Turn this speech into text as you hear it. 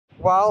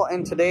Well,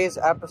 in today's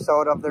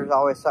episode of There's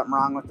Always Something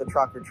Wrong with the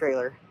Truck or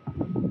Trailer,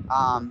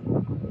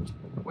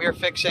 we are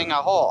fixing a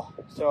hole.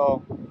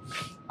 So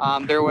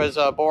there was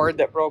a board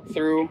that broke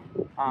through.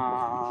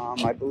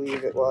 I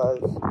believe it was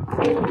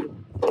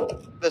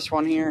this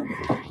one here.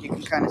 You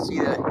can kind of see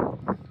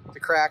the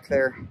crack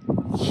there.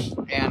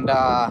 And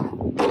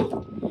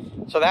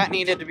so that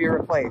needed to be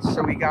replaced.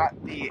 So we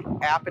got the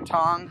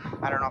Apatong.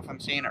 I don't know if I'm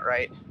saying it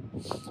right.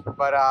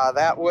 But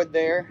that wood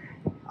there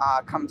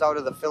comes out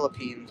of the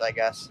Philippines, I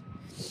guess.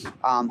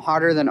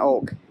 Harder than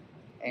oak.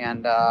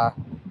 And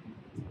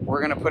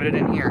we're going to put it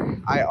in here.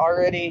 I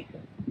already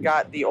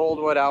got the old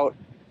wood out.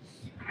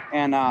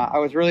 And I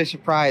was really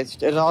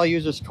surprised. It all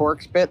uses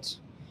Torx bits.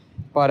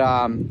 But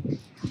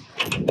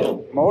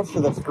most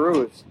of the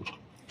screws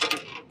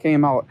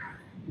came out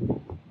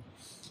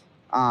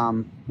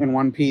in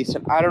one piece.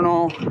 And I don't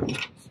know,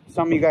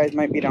 some of you guys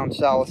might be down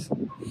south,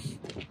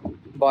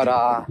 but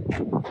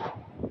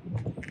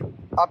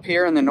up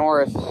here in the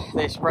north,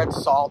 they spread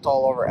salt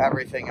all over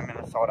everything in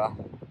Minnesota,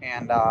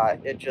 and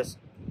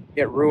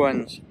it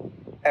ruins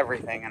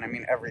everything, and I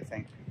mean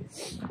everything.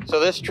 So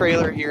this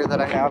trailer here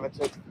that I have, it's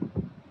a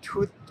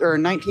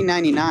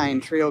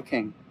 1999 Trail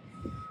King.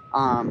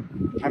 I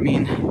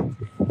mean,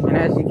 and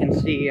as you can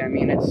see, I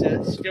mean,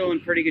 it's still in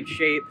pretty good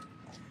shape.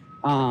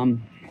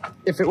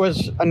 If it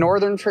was a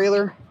northern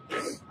trailer,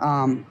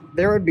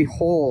 there would be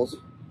holes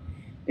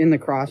in the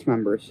cross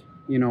members,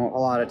 you know, a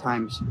lot of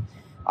times,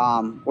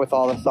 with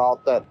all the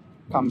salt that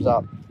comes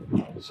up.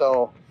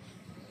 So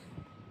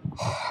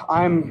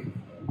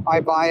I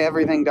buy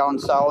everything down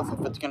south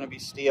if it's going to be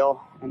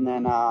steel, and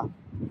then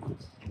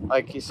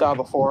like you saw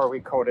before, we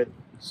coated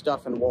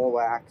stuff in wool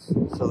wax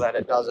so that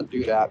it doesn't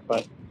do that.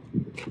 But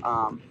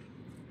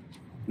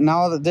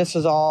now that this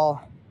is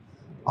all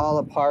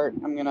apart,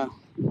 I'm gonna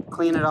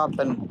clean it up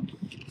and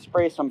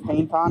spray some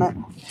paint on it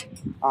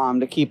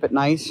to keep it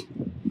nice.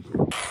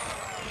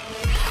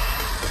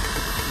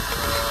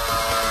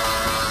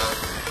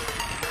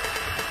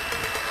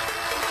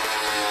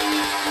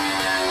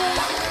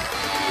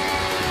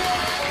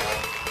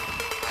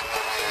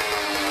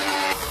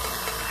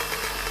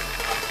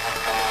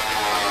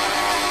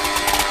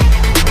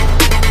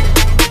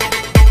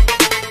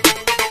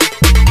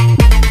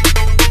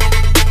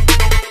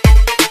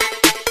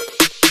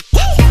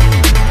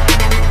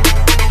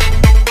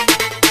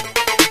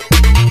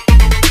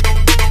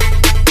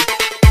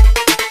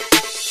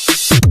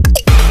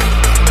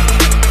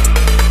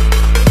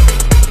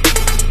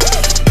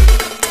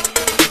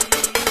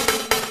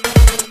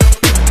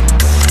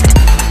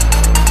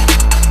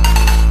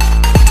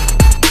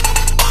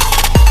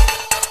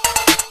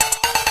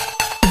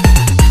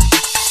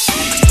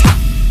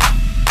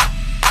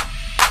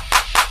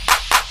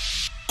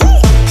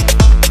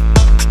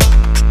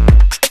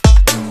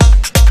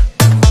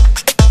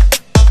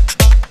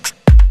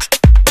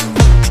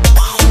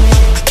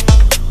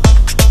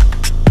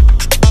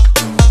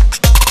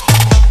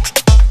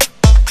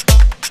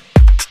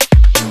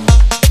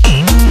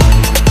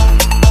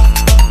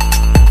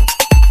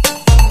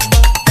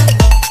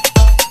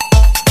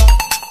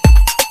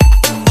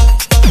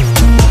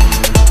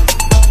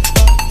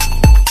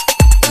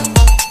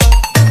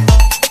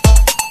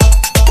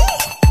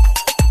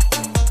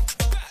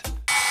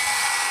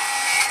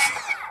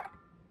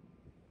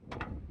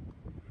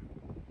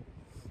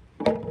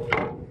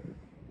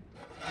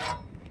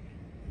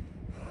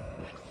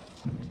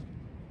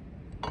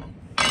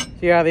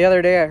 So yeah, the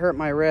other day I hurt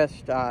my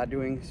wrist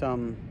doing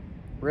some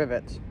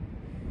rivets.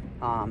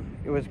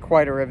 It was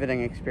quite a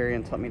riveting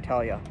experience, let me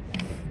tell you.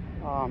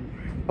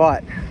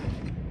 But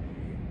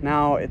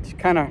now it's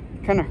kind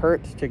of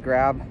hurts to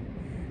grab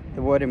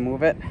the wood and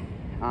move it.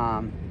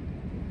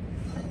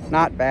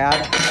 Not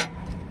bad.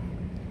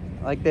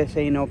 Like they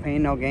say, no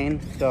pain, no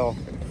gain. So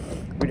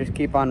we just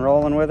keep on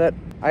rolling with it.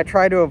 I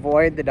try to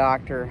avoid the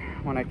doctor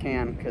when I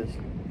can, because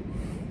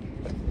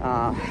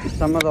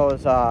some of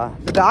those,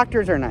 the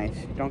doctors are nice,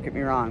 don't get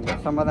me wrong,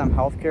 but some of them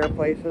healthcare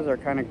places are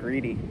kind of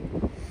greedy,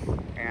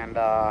 and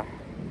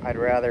I'd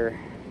rather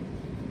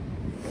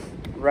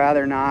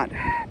not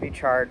be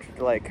charged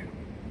like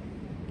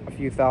a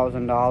few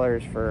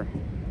 $1,000s for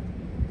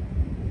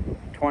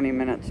 20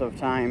 minutes of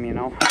time, you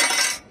know.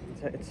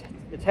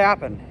 It's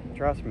happened,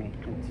 trust me.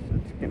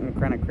 It's getting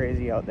kind of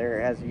crazy out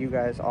there, as you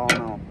guys all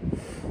know.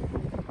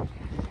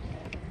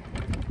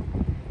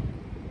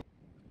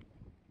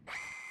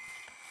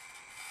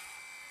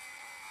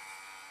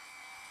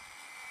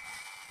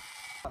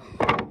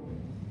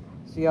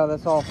 See how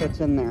this all fits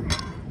in there.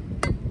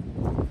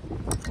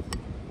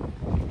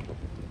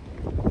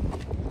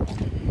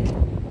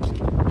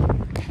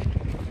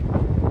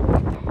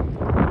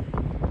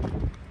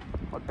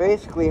 What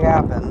basically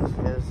happens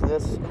is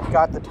this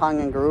got the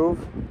tongue and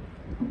groove,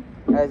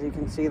 as you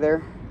can see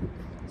there.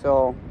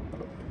 So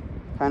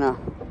kind of,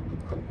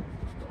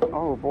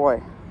 oh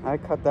boy, did I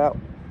cut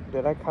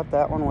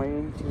that one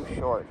way too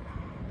short?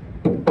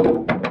 I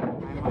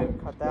might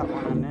have cut that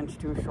one an inch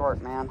too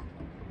short, man.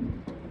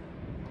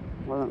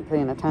 Wasn't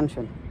paying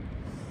attention.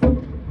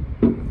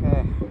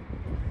 Okay,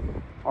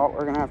 Well,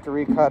 we're gonna have to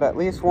recut at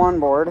least one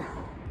board.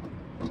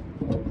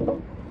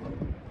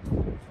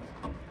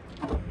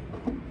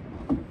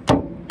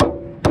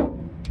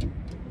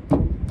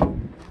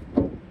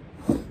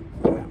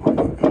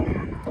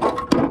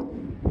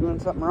 Doing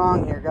something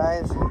wrong here,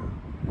 guys.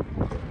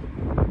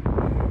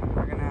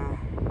 We're gonna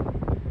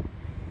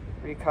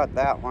recut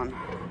that one.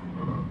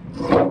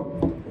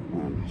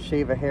 And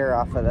shave a hair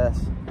off of this.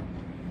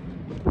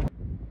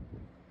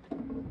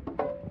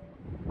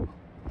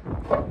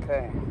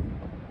 Okay.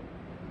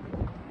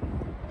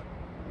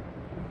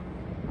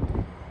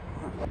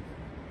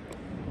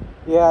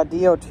 Yeah,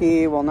 DOT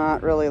will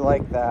not really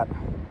like that.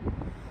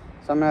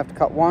 So I'm gonna have to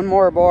cut one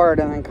more board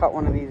and then cut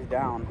one of these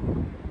down.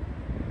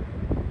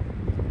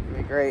 It'll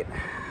be great.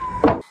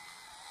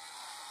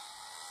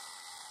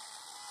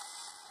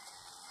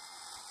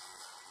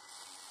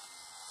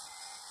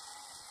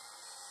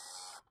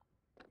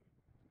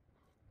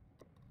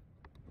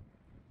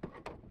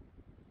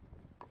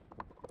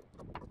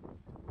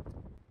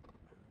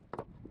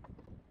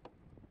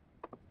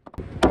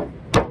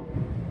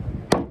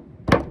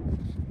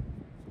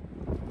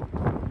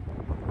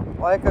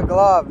 Like a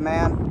glove,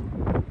 man.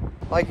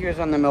 Like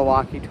using the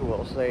Milwaukee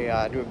tools. They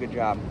do a good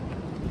job.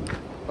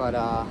 But,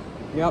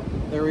 yep,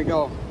 there we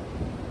go.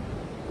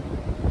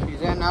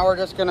 She's in. Now we're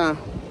just gonna,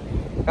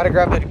 gotta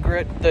grab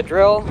the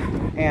drill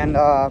and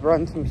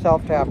run some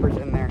self-tappers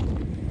in there.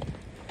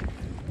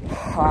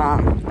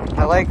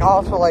 I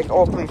also like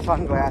Oakley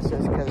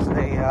sunglasses because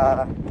they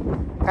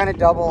kind of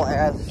double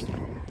as,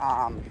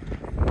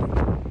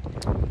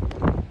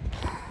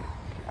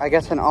 I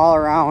guess, an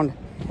all-around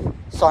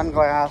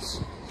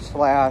sunglass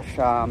slash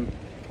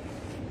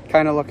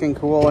kind of looking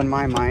cool in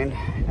my mind.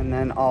 And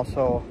then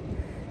also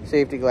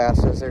safety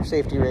glasses. They're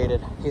safety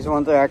rated. These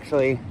ones are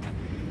actually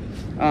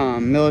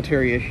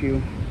military issue,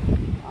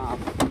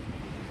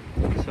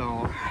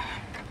 so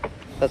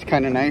that's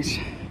kind of nice.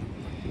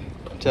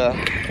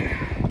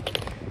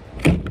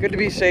 Good to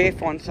be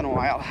safe once in a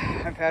while.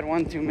 I've had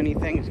one too many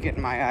things get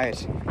in my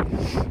eyes.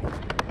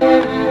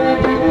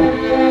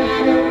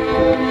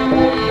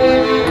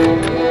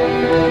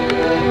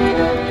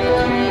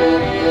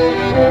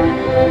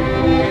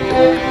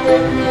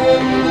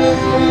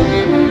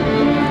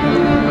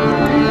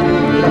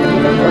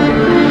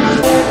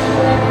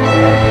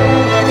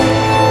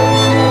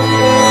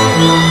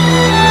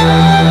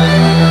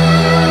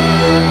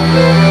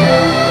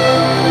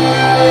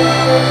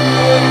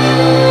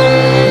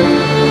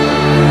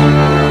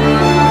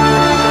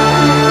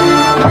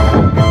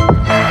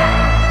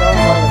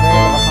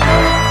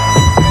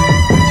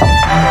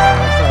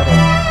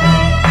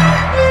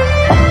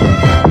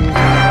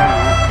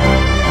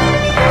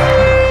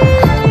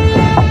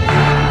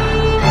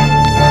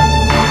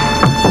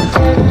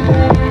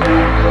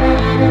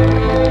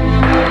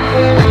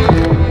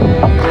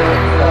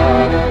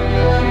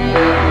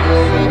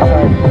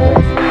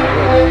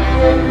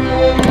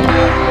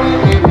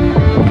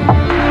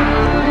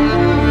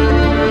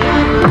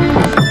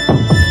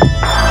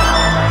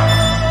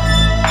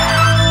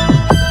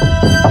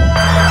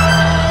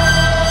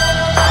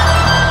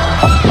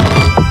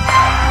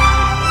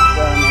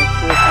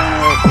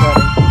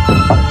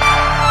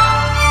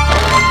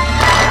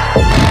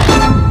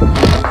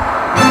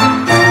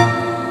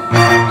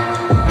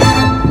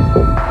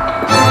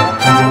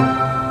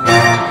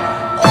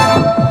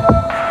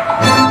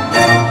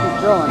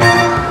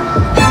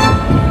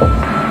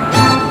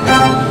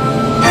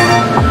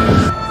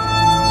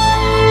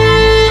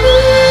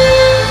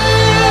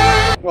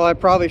 I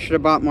probably should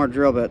have bought more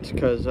drill bits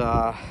because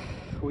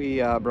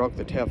we broke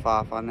the tiff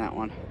off on that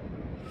one.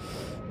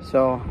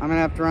 So I'm gonna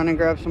have to run and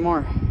grab some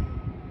more.